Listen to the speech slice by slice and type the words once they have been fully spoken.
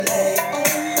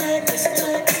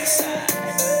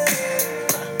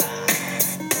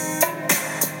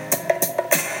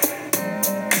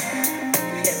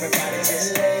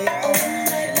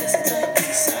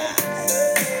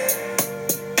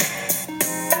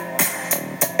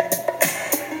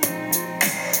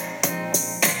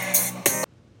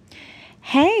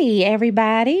Hey,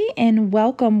 everybody, and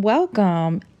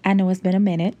welcome. I know it's been a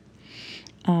minute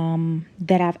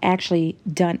that I've actually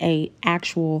done a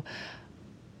actual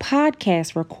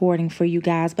podcast recording for you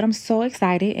guys, but I'm so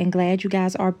excited and glad you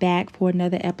guys are back for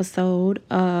another episode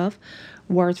of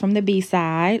Words from the B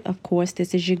Side. Of course,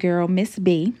 this is your girl, Miss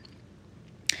B.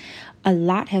 A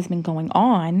lot has been going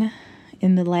on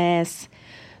in the last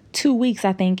 2 weeks.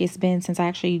 I think it's been since I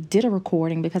actually did a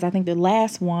recording, because I think the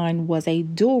last one was a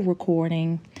dual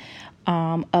recording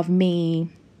of me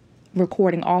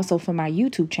recording also for my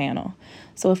YouTube channel.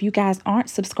 So if you guys aren't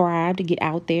subscribed, to get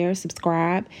out there,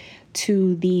 subscribe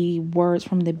to the Words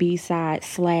from the B-Side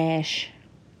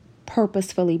 /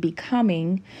 Purposefully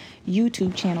Becoming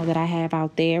YouTube channel that I have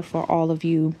out there for all of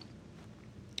you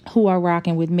who are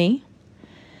rocking with me.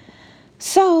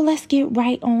 So let's get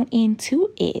right on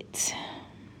into it.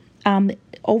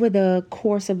 Over the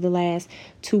course of the last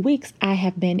 2 weeks, I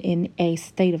have been in a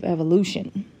state of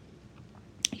evolution.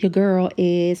 Your girl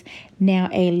is now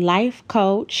a life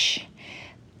coach.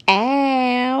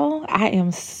 Ow, I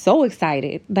am so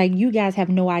excited. Like, you guys have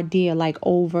no idea, like,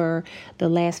 over the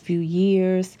last few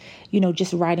years,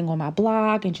 just writing on my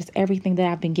blog and just everything that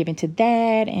I've been given to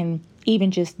that, and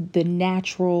even just the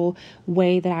natural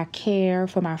way that I care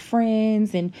for my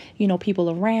friends and,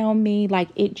 people around me. Like,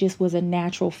 it just was a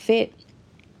natural fit.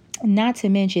 Not to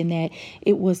mention that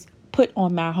it was put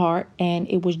on my heart and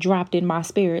it was dropped in my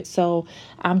spirit. So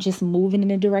I'm just moving in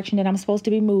the direction that I'm supposed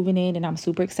to be moving in, and I'm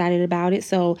super excited about it.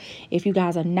 So if you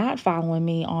guys are not following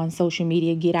me on social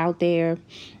media, get out there.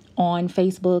 On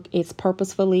Facebook, it's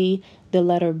purposefully the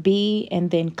letter B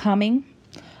and then coming.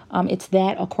 It's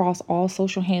that across all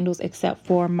social handles except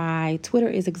for my Twitter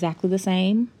is exactly the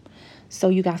same. So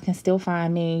you guys can still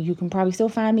find me. You can probably still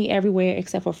find me everywhere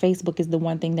except for Facebook is the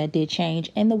one thing that did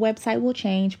change. And the website will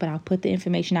change, but I'll put the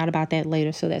information out about that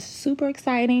later. So that's super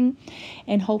exciting.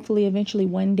 And hopefully eventually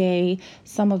one day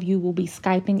some of you will be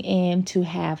Skyping in to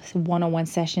have one-on-one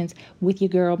sessions with your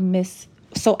girl, Miss.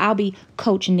 So I'll be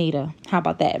Coach Nita. How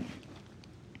about that?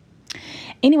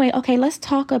 Anyway, okay, let's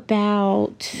talk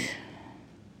about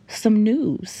some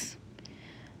news.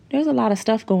 There's a lot of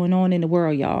stuff going on in the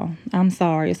world, y'all. I'm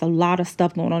sorry. It's a lot of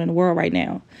stuff going on in the world right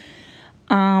now.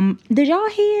 Did y'all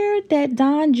hear that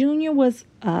Don Jr. was,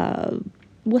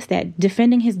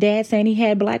 defending his dad, saying he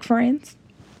had black friends?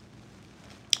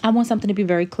 I want something to be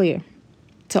very clear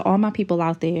to all my people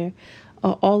out there,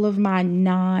 all of my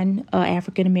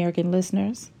non-African American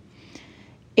listeners.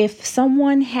 If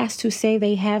someone has to say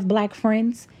they have black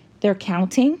friends, they're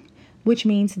counting, which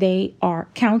means they are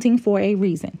counting for a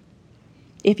reason.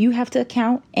 If you have to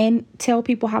count and tell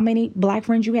people how many black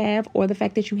friends you have, or the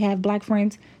fact that you have black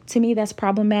friends, to me, that's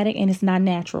problematic and it's not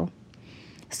natural.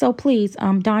 So please,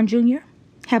 Don Jr.,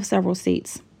 have several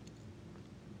seats.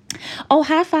 Oh,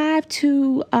 high five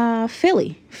to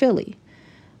Philly.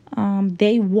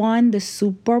 They won the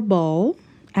Super Bowl.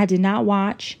 I did not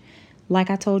watch. Like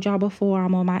I told y'all before,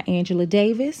 I'm on my Angela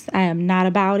Davis. I am not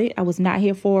about it. I was not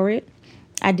here for it.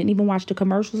 I didn't even watch the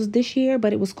commercials this year,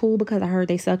 but it was cool because I heard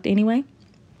they sucked anyway.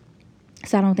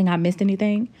 So I don't think I missed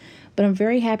anything, but I'm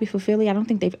very happy for Philly. I don't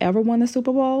think they've ever won the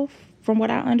Super Bowl from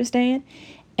what I understand.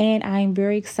 And I'm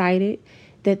very excited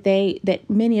that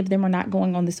many of them are not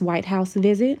going on this White House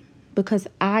visit, because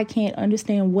I can't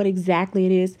understand what exactly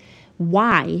it is,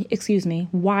 why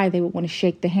they would want to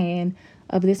shake the hand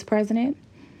of this president.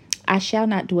 I shall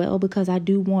not dwell, because I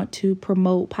do want to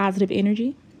promote positive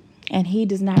energy, and he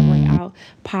does not bring out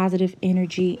positive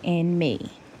energy in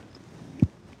me.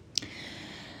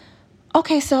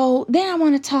 Okay, so then I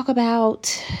want to talk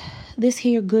about this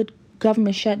here good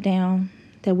government shutdown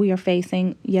that we are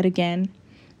facing yet again.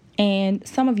 And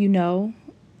some of you know,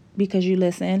 because you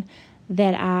listen,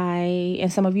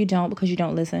 and some of you don't because you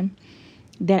don't listen,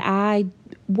 that I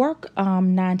work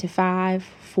 9 to 5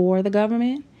 for the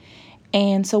government.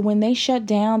 And so when they shut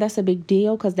down, that's a big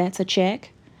deal, because that's a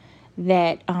check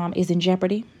that is in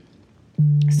jeopardy.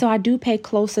 So I do pay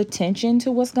close attention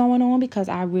to what's going on, because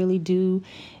I really do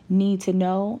need to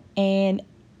know. And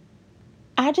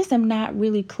I just am not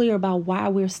really clear about why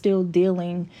we're still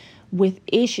dealing with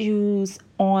issues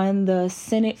on the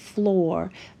Senate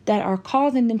floor that are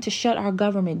causing them to shut our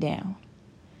government down.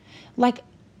 Like,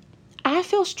 I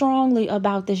feel strongly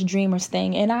about this Dreamers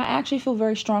thing, and I actually feel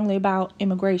very strongly about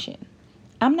immigration.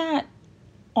 I'm not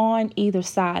on either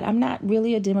side. I'm not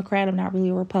really a Democrat. I'm not really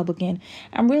a Republican.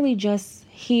 I'm really just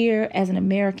here as an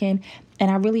American, and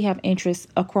I really have interests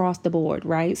across the board,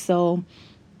 right? So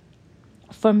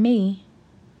for me,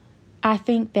 I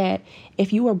think that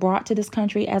if you were brought to this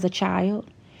country as a child,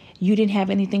 you didn't have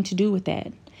anything to do with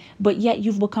that. But yet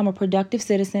you've become a productive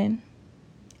citizen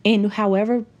in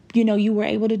however you were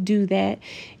able to do that.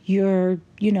 You're,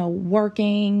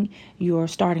 working, you're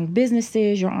starting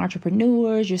businesses, you're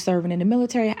entrepreneurs, you're serving in the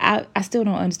military. I still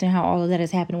don't understand how all of that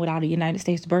is happening without a United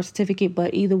States birth certificate,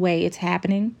 but either way, it's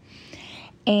happening.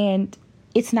 And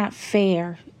it's not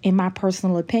fair, in my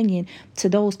personal opinion, to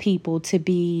those people to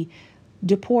be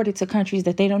deported to countries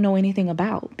that they don't know anything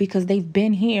about because they've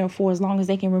been here for as long as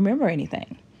they can remember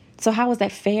anything. So how is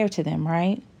that fair to them,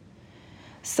 right?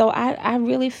 So I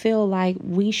really feel like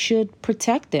we should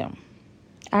protect them.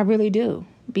 I really do,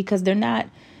 because they're not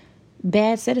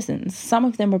bad citizens. Some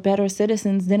of them are better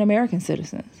citizens than American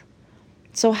citizens.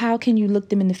 So how can you look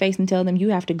them in the face and tell them you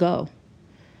have to go?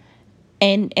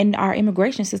 And our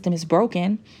immigration system is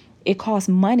broken. It costs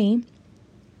money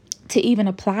to even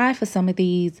apply for some of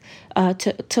these,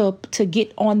 to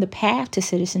get on the path to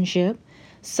citizenship.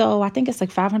 So I think it's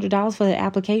like $500 for the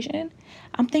application.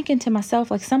 I'm thinking to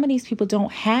myself, like, some of these people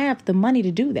don't have the money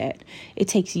to do that. It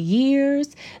takes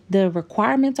years. The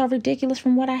requirements are ridiculous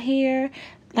from what I hear.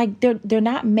 Like, they're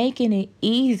not making it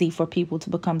easy for people to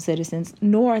become citizens,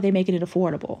 nor are they making it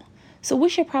affordable. So we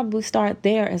should probably start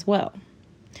there as well.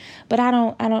 But I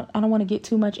don't want to get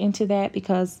too much into that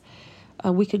because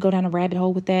we could go down a rabbit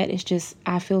hole with that. It's just,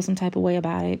 I feel some type of way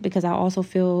about it because I also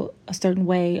feel a certain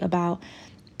way about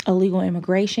illegal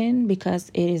immigration because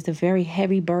it is a very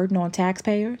heavy burden on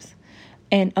taxpayers,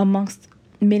 and amongst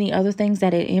many other things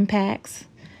that it impacts,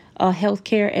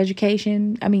 healthcare,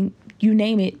 education. I mean, you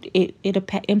name it, it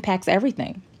impacts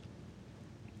everything.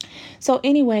 So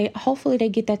anyway, hopefully they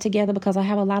get that together because I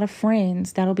have a lot of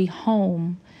friends that'll be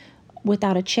home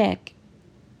without a check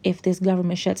if this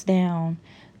government shuts down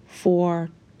for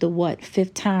the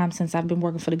fifth time since I've been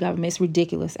working for the government. It's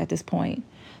ridiculous at this point.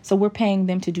 So we're paying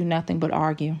them to do nothing but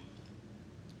argue.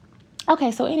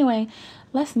 Okay, so anyway,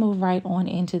 let's move right on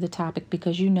into the topic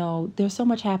because there's so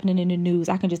much happening in the news.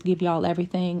 I can just give y'all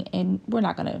everything, and we're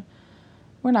not gonna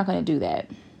do that.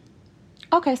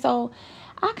 Okay, so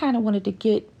I kind of wanted to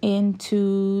get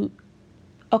into.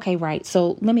 Okay, right.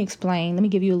 So let me explain. Let me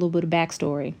give you a little bit of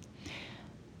backstory.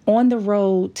 On the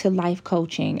road to life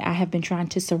coaching, I have been trying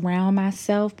to surround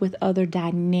myself with other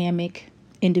dynamic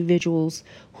individuals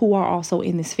who are also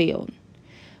in this field,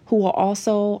 who are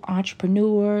also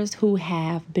entrepreneurs, who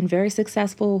have been very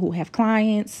successful, who have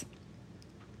clients.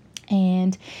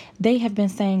 And they have been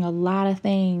saying a lot of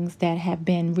things that have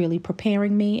been really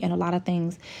preparing me, and a lot of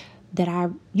things that I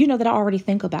already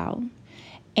think about.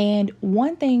 And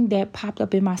one thing that popped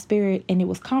up in my spirit, and it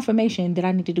was confirmation that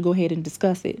I needed to go ahead and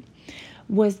discuss it,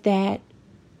 was that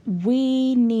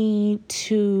we need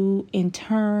to, in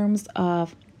terms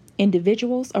of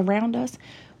individuals around us,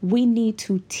 we need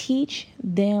to teach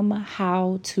them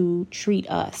how to treat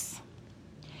us.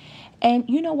 And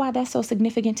you know why that's so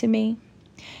significant to me?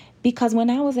 Because when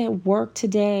I was at work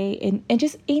today, and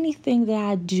just anything that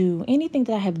I do, anything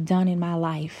that I have done in my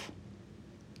life,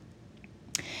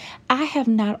 I have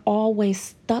not always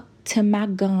stuck to my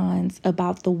guns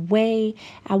about the way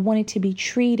I wanted to be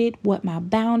treated, what my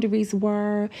boundaries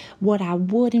were, what I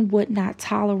would and would not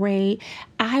tolerate.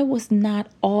 I was not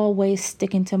always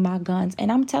sticking to my guns.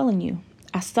 And I'm telling you,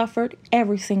 I suffered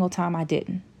every single time I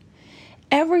didn't.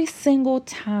 Every single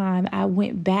time I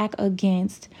went back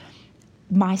against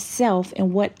myself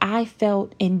and what I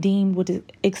felt and deemed was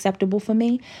acceptable for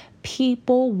me,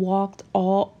 people walked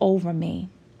all over me.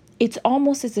 It's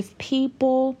almost as if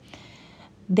people,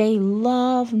 they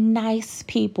love nice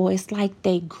people. It's like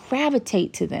they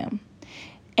gravitate to them.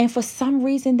 And for some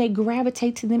reason, they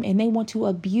gravitate to them and they want to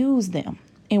abuse them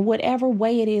in whatever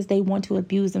way it is they want to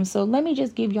abuse them. So let me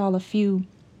just give y'all a few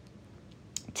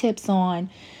tips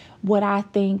on what I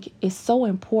think is so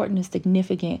important and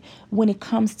significant when it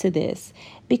comes to this.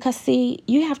 Because see,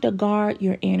 you have to guard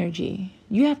your energy.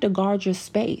 You have to guard your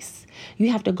space.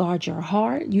 You have to guard your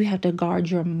heart. You have to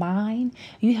guard your mind.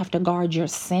 You have to guard your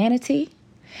sanity.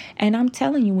 And I'm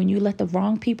telling you, when you let the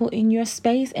wrong people in your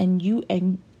space and you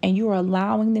are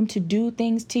allowing them to do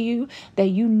things to you that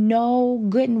you know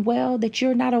good and well that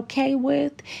you're not okay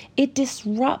with, it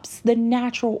disrupts the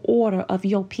natural order of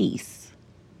your peace.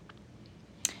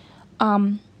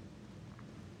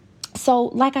 So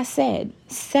like I said,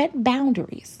 set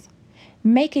boundaries.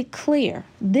 Make it clear.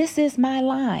 This is my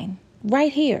line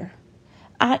right here.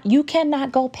 You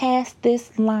cannot go past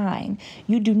this line.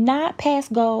 You do not pass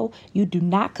go. You do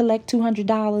not collect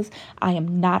 $200. I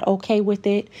am not okay with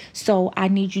it. So I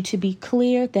need you to be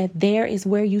clear that there is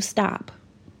where you stop.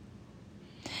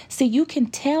 See, you can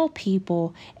tell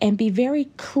people and be very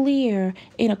clear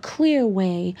in a clear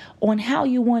way on how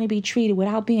you want to be treated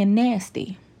without being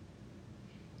nasty.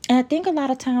 And I think a lot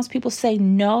of times people say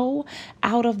no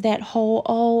out of that whole,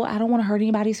 oh, I don't want to hurt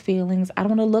anybody's feelings. I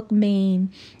don't want to look mean.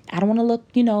 I don't want to look,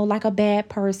 like a bad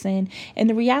person. And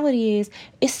the reality is,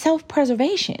 it's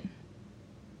self-preservation.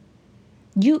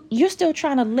 You're still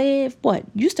trying to live what?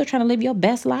 You're still trying to live your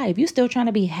best life. You're still trying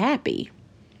to be happy.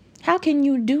 How can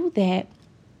you do that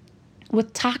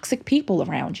with toxic people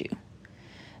around you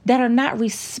that are not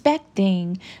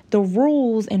respecting the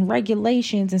rules and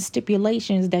regulations and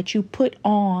stipulations that you put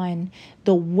on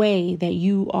the way that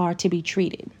you are to be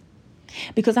treated?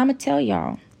 Because I'm going to tell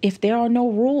y'all, if there are no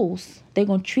rules, they're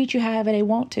going to treat you however they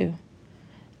want to.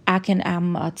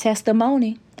 I'm a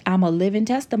testimony. I'm a living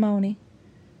testimony.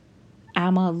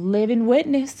 I'm a living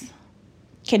witness.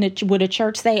 Would a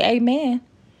church say amen?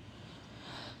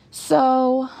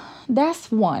 So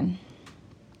that's one.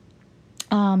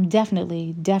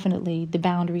 Definitely the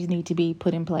boundaries need to be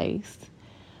put in place.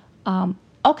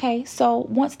 Okay, so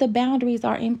once the boundaries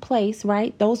are in place,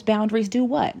 right, those boundaries do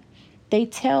what? They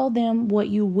tell them what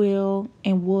you will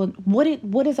and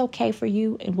what is okay for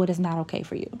you and what is not okay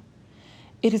for you.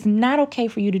 It is not okay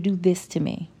for you to do this to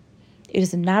me. It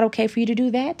is not okay for you to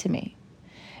do that to me.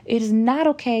 It is not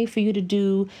okay for you to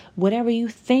do whatever you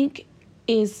think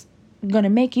is going to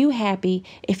make you happy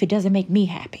if it doesn't make me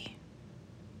happy.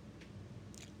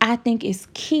 I think it's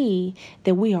key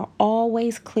that we are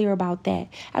always clear about that.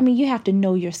 I mean, you have to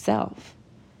know yourself.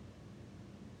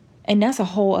 And that's a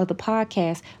whole other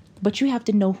podcast, but you have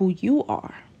to know who you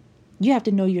are. You have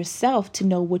to know yourself to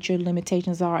know what your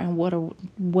limitations are and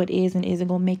what is and isn't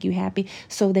going to make you happy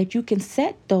so that you can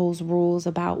set those rules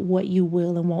about what you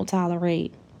will and won't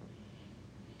tolerate.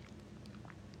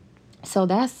 So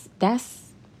that's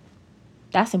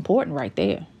important right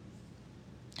there.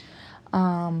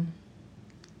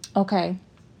 Okay.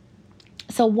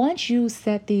 So once you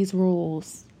set these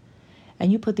rules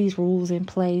and you put these rules in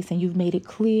place and you've made it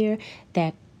clear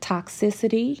that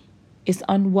toxicity is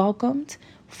unwelcomed,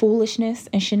 foolishness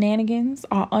and shenanigans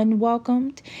are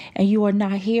unwelcomed, and you are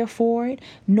not here for it,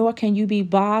 nor can you be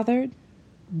bothered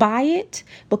by it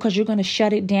because you're going to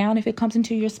shut it down if it comes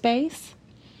into your space.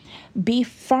 Be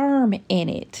firm in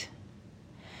it.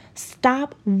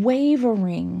 Stop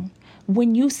wavering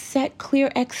when you set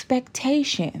clear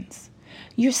expectations.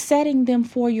 You're setting them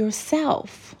for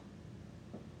yourself.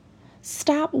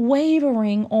 Stop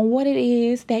wavering on what it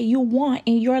is that you want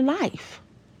in your life.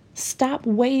 Stop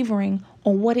wavering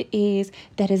on what it is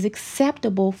that is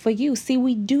acceptable for you. See,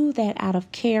 we do that out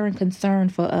of care and concern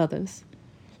for others.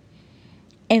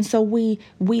 And so we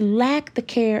lack the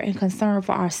care and concern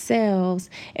for ourselves,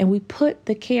 and we put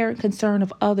the care and concern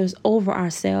of others over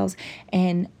ourselves.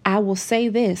 And I will say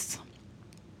this,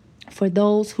 for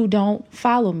those who don't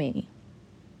follow me,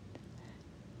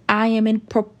 I'm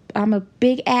a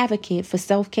big advocate for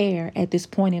self-care at this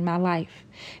point in my life,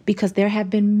 because there have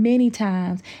been many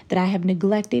times that I have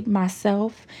neglected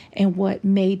myself and what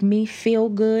made me feel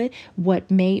good, what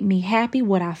made me happy,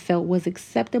 what I felt was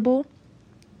acceptable.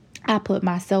 I put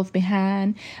myself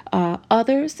behind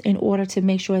others in order to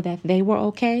make sure that they were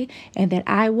okay and that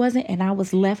I wasn't, and I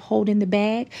was left holding the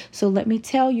bag. So let me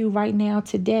tell you right now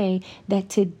today that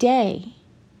today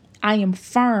I am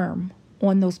firm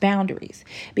on those boundaries,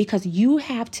 because you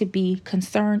have to be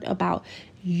concerned about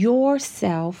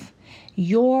yourself,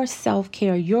 your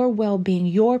self-care, your well-being,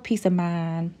 your peace of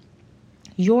mind,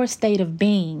 your state of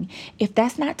being. If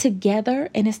that's not together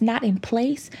and it's not in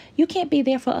place, you can't be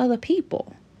there for other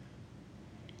people.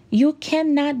 You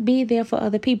cannot be there for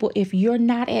other people if you're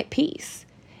not at peace,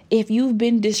 if you've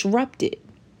been disrupted,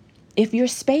 if your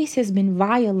space has been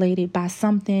violated by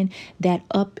something that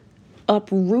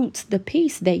uproots the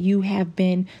peace that you have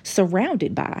been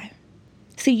surrounded by.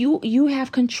 See, you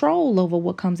have control over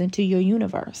what comes into your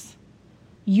universe.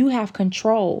 You have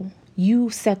control. You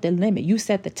set the limit. You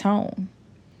set the tone.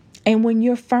 And when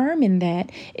you're firm in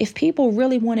that, if people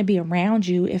really want to be around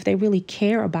you, if they really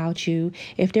care about you,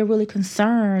 if they're really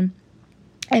concerned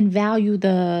and value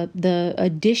the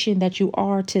addition that you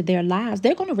are to their lives,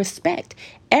 they're going to respect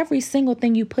every single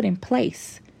thing you put in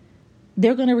place.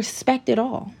 They're going to respect it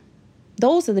all.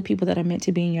 Those are the people that are meant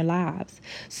to be in your lives.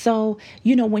 So,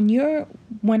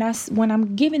 when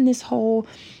I'm giving this whole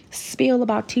spiel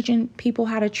about teaching people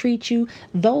how to treat you,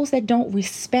 those that don't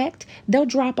respect, they'll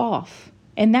drop off.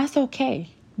 And that's okay,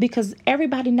 because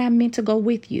everybody not meant to go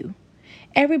with you.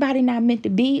 Everybody not meant to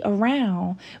be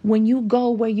around when you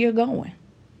go where you're going.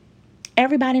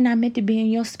 Everybody not meant to be in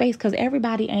your space, because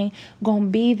everybody ain't going to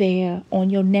be there on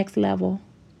your next level.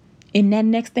 In that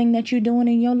next thing that you're doing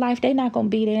in your life, they're not going to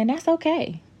be there, and that's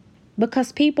okay.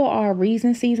 Because people are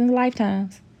reasons, seasons,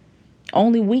 lifetimes.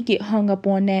 Only we get hung up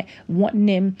on that,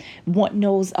 wanting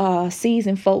those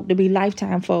seasoned folk to be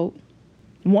lifetime folk,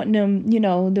 wanting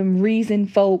them, them reason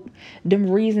folk, them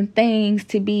reason things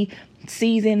to be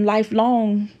seasoned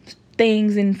lifelong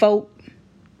things and folk.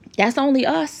 That's only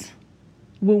us.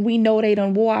 When we know they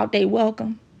done wore out they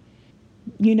welcome.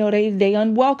 They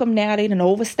unwelcome now. They done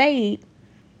overstayed.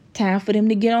 Time for them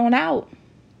to get on out.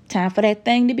 Time for that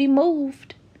thing to be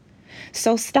moved.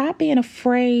 So stop being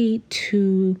afraid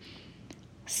to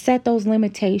set those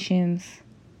limitations,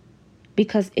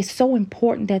 because it's so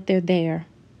important that they're there.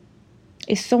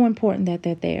 It's so important that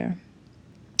they're there.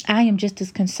 I am just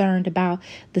as concerned about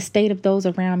the state of those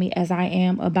around me as I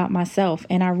am about myself.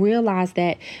 And I realize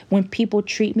that when people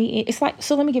treat me, it's like,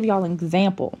 so let me give y'all an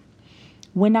example.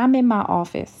 When I'm in my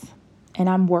office and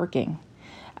I'm working,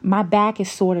 my back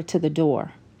is sort of to the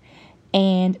door.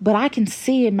 But I can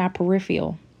see in my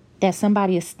peripheral that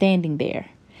somebody is standing there.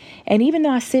 And even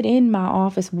though I sit in my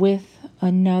office with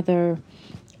another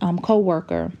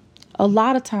coworker, a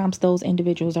lot of times those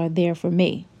individuals are there for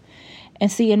me.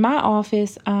 And see, in my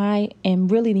office, I am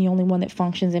really the only one that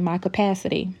functions in my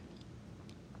capacity.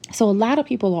 So a lot of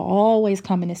people are always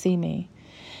coming to see me.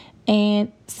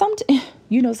 And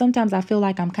sometimes I feel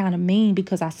like I'm kind of mean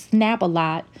because I snap a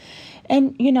lot.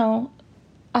 And,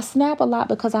 I snap a lot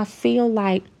because I feel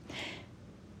like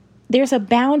there's a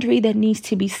boundary that needs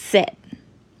to be set.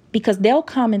 Because they'll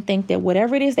come and think that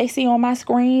whatever it is they see on my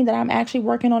screen that I'm actually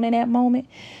working on in that moment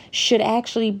should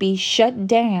actually be shut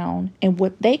down. And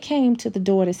what they came to the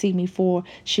door to see me for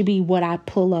should be what I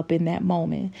pull up in that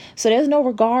moment. So there's no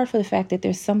regard for the fact that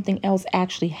there's something else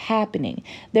actually happening.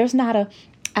 There's not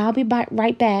I'll be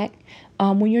right back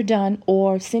when you're done,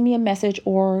 or send me a message,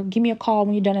 or give me a call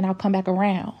when you're done and I'll come back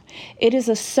around. It is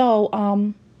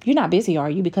you're not busy, are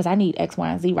you? Because I need X, Y,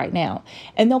 and Z right now.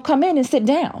 And they'll come in and sit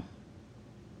down.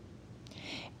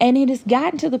 And it has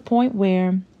gotten to the point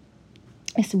where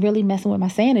it's really messing with my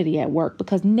sanity at work,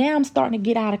 because now I'm starting to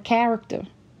get out of character.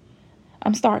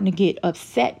 I'm starting to get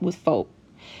upset with folk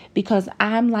because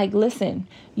I'm like, listen,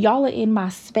 y'all are in my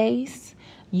space.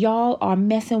 Y'all are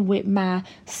messing with my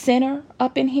center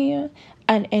up in here.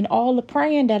 And all the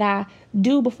praying that I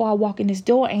do before I walk in this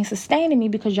door ain't sustaining me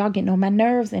because y'all getting on my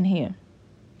nerves in here.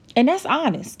 And that's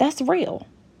honest. That's real.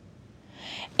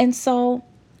 And so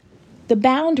the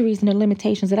boundaries and the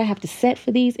limitations that I have to set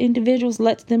for these individuals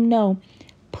lets them know,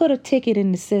 put a ticket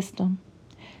in the system.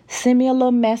 Send me a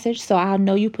little message so I'll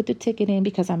know you put the ticket in,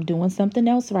 because I'm doing something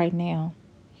else right now.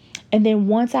 And then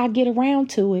once I get around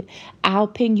to it, I'll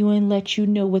ping you and let you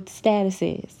know what the status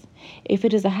is. If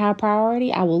it is a high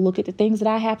priority, I will look at the things that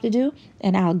I have to do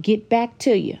and I'll get back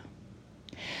to you.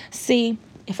 See,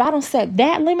 if I don't set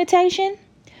that limitation,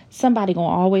 somebody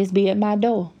gonna always be at my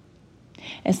door.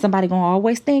 And somebody gonna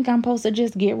always think I'm supposed to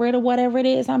just get rid of whatever it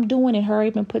is I'm doing and hurry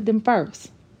up and put them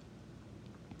first.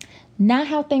 Not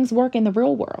how things work in the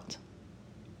real world.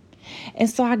 And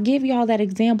so I give y'all that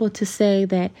example to say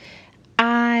that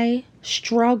I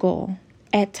struggle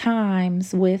at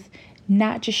times with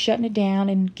not just shutting it down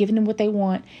and giving them what they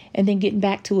want and then getting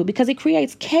back to it, because it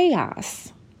creates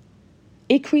chaos.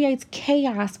 It creates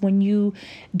chaos when you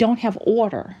don't have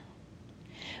order,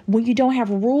 when you don't have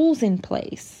rules in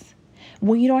place,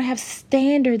 when you don't have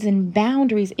standards and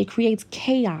boundaries. It creates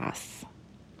chaos.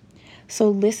 So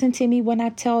listen to me when I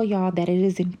tell y'all that it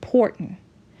is important.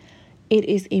 It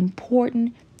is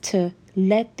important to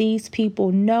let these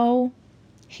people know,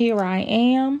 here I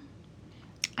am.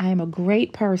 I am a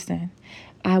great person.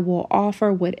 I will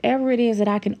offer whatever it is that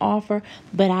I can offer,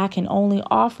 but I can only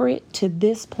offer it to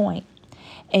this point.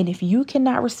 And if you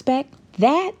cannot respect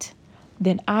that,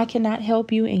 then I cannot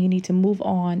help you, and you need to move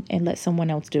on and let someone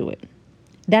else do it.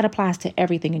 That applies to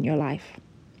everything in your life.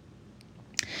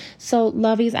 So,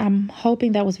 lovies, I'm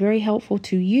hoping that was very helpful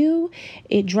to you.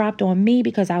 It dropped on me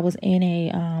because I was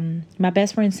in my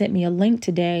best friend sent me a link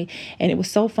today, and it was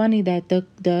so funny that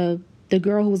the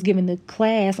girl who was giving the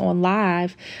class on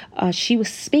live, she was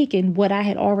speaking what I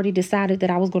had already decided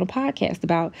that I was going to podcast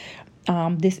about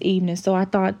this evening. So I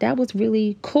thought that was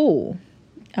really cool,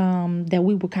 that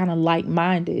we were kind of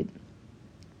like-minded.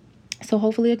 So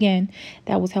hopefully, again,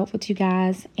 that was helpful to you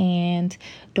guys. And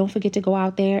don't forget to go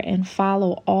out there and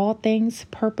follow All Things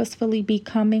Purposefully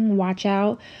Becoming. Watch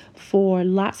out for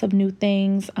lots of new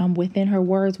things. Within Her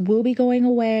Words will be going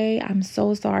away. I'm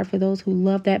so sorry for those who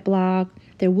love that blog.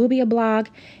 There will be a blog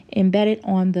embedded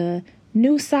on the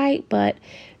new site, but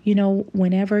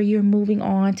whenever you're moving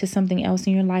on to something else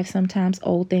in your life, sometimes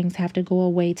old things have to go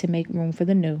away to make room for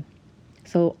the new.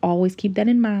 So always keep that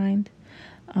in mind.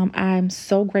 I'm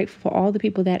so grateful for all the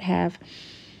people that have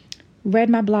read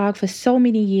my blog for so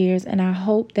many years, and I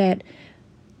hope that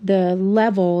the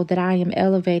level that I am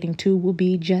elevating to will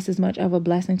be just as much of a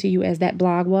blessing to you as that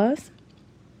blog was.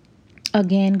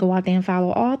 Again, go out there and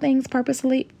follow all things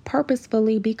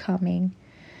purposefully becoming.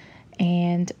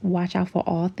 And watch out for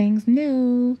all things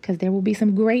new, because there will be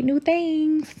some great new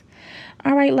things.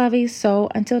 All right, lovies. So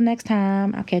until next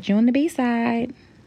time, I'll catch you on the B-side.